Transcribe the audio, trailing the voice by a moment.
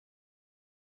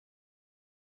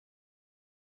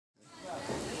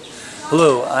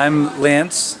Hello, I'm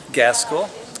Lance Gaskell,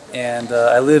 and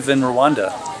I live in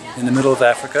Rwanda, in the middle of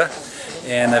Africa,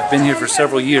 and I've been here for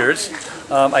several years.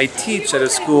 I teach at a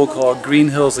school called Green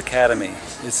Hills Academy.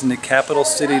 It's in the capital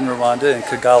city in Rwanda, in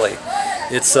Kigali.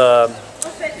 It's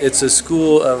a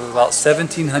school of about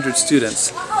 1,700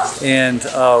 students, and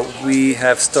we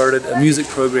have started a music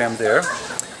program there,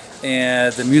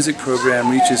 and the music program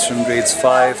reaches from grades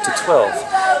 5 to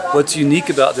 12. What's unique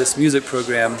about this music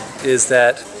program is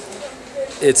that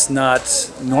it's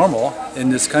not normal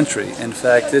in this country. In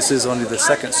fact, this is only the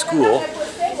second school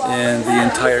in the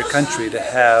entire country to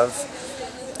have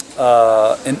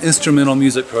an instrumental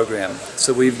music program.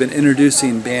 So we've been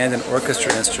introducing band and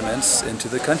orchestra instruments into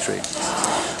the country.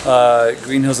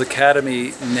 Green Hills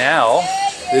Academy now,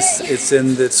 it's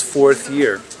in its 4th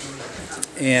year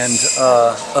and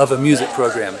of a music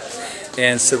program.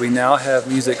 And so we now have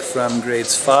music from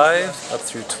grades 5 up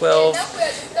through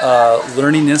 12,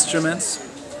 learning instruments.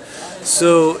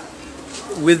 So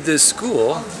with this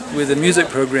school, with a music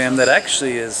program that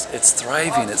actually it's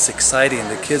thriving, it's exciting,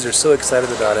 the kids are so excited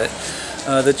about it.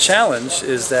 The challenge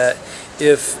is that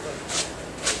if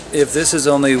this is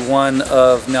only one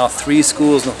of now 3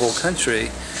 schools in the whole country,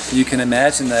 you can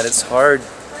imagine that it's hard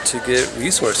to get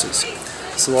resources.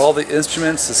 So all the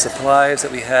instruments, the supplies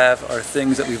that we have are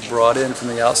things that we've brought in from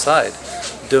the outside.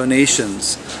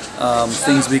 Donations,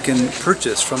 things we can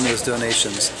purchase from those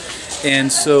donations.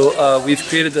 And so we've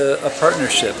created a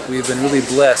partnership. We've been really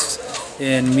blessed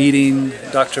in meeting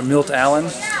Dr. Milt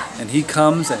Allen, and he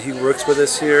comes and he works with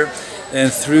us here.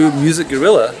 And through Music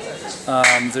Guerrilla,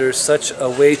 there's such a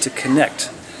way to connect.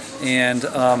 And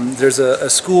there's a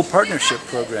school partnership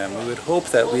program. We would hope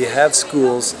that we have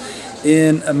schools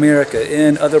in America,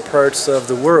 in other parts of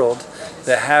the world,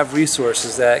 that have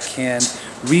resources that can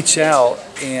reach out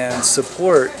and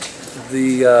support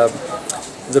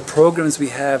the programs we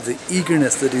have, the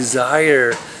eagerness, the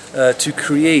desire to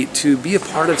create, to be a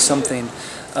part of something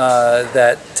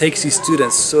that takes these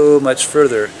students so much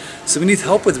further. So we need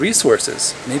help with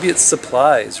resources. Maybe it's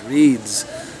supplies, reeds,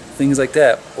 things like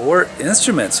that, or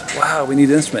instruments. Wow, we need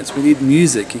instruments. We need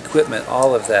music, equipment,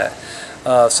 all of that.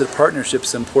 So the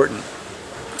partnership's important.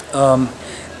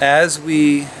 As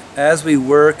we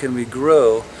work and we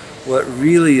grow, what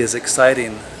really is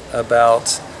exciting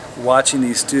about watching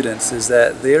these students is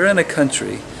that they're in a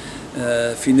country,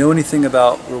 if you know anything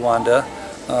about Rwanda,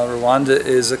 Rwanda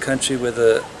is a country with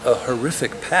a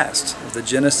horrific past of the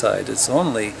genocide. It's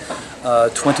only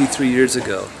 23 years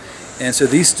ago. And so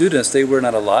these students, they were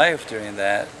not alive during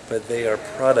that, but they are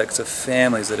products of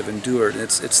families that have endured.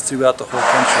 It's throughout the whole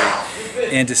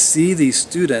country. And to see these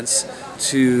students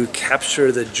to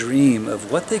capture the dream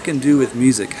of what they can do with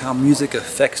music, how music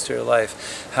affects their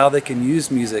life, how they can use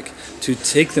music to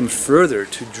take them further,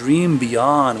 to dream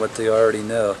beyond what they already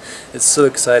know. It's so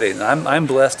exciting. I'm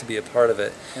blessed to be a part of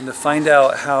it. And to find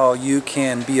out how you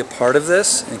can be a part of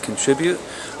this and contribute,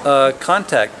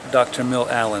 contact Dr. Milt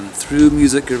Allen through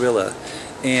Music Guerrilla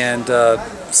and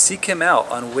seek him out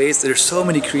on ways. There's so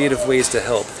many creative ways to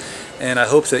help. And I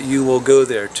hope that you will go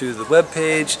there to the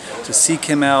webpage to seek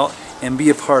him out and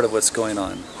be a part of what's going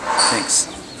on. Thanks.